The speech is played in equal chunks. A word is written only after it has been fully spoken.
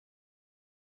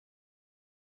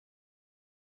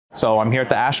So I'm here at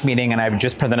the ASH meeting, and I've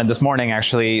just presented this morning,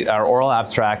 actually, our oral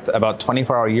abstract about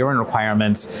 24-hour urine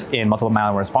requirements in multiple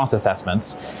myeloma response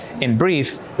assessments. In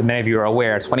brief, many of you are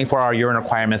aware, 24-hour urine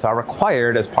requirements are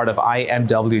required as part of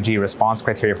IMWG response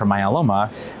criteria for myeloma,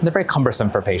 and they're very cumbersome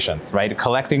for patients, right?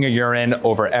 Collecting your urine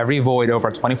over every void over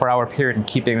a 24-hour period and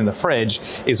keeping it in the fridge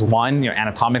is one,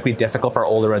 anatomically difficult for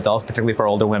older adults, particularly for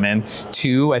older women.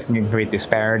 Two, I think it can create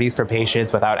disparities for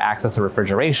patients without access to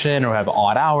refrigeration or have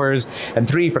odd hours. And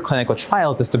three, for clinical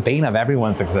trials, it's the bane of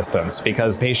everyone's existence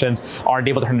because patients aren't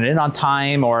able to turn it in on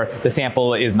time, or the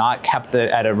sample is not kept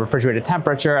at a refrigerated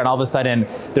temperature, and all of a sudden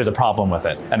there's a problem with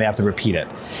it and they have to repeat it.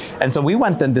 And so we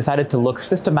went and decided to look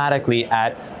systematically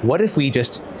at what if we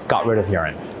just got rid of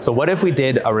urine. So what if we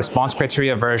did a response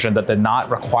criteria version that did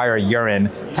not require urine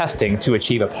testing to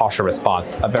achieve a partial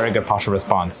response, a very good partial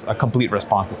response, a complete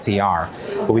response to CR.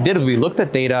 What we did is we looked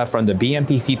at data from the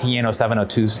BMT-CTN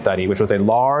 0702 study, which was a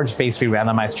large phase 3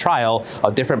 randomized trial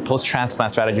of different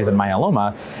post-transplant strategies in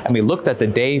myeloma, and we looked at the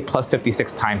day plus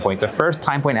 56 time point, the first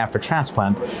time point after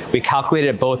transplant. We calculated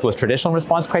it both with traditional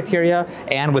response criteria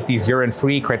and with these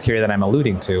urine-free criteria that I'm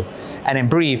alluding to. And in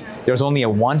brief, there's only a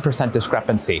 1%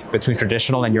 discrepancy between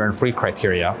traditional and urine-free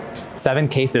criteria. 7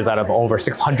 cases out of over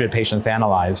 600 patients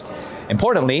analyzed.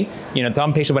 Importantly,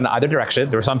 some patients went in either direction.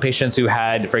 There were some patients who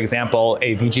had, for example,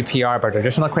 a VGPR by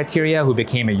traditional criteria who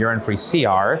became a urine-free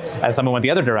CR, and someone went the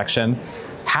other direction.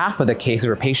 Half of the cases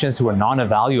were patients who were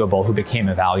non-evaluable who became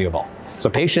evaluable. So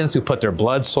patients who put their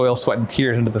blood, soil, sweat, and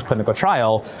tears into this clinical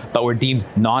trial, but were deemed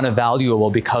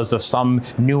non-evaluable because of some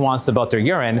nuance about their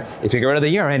urine. If you get rid of the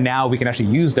urine, now we can actually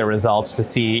use their results to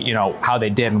see, how they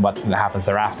did and what happens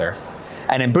thereafter.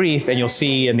 And in brief, and you'll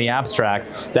see in the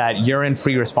abstract, that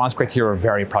urine-free response criteria are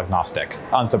very prognostic,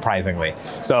 unsurprisingly.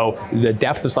 So the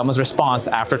depth of someone's response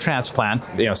after transplant,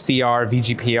 CR,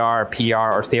 VGPR,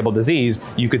 PR, or stable disease,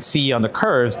 you could see on the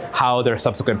curves how their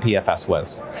subsequent PFS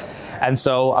was. And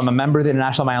so I'm a member of the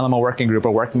International Myeloma Working Group.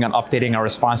 We're working on updating our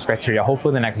response criteria,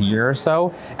 hopefully the next year or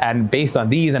so. And based on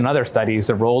these and other studies,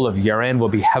 the role of urine will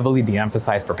be heavily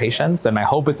de-emphasized for patients. And my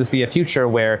hope is to see a future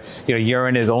where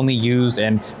urine is only used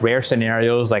in rare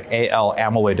scenarios like AL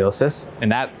amyloidosis. In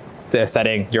that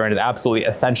setting, urine is absolutely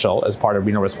essential as part of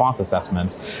renal response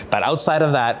assessments. But outside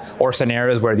of that, or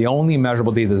scenarios where the only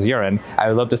measurable disease is urine, I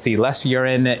would love to see less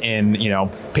urine in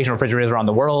patient refrigerators around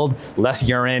the world, less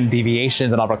urine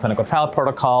deviations in all of our clinical trial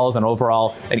protocols, and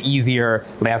overall an easier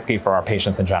landscape for our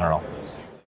patients in general.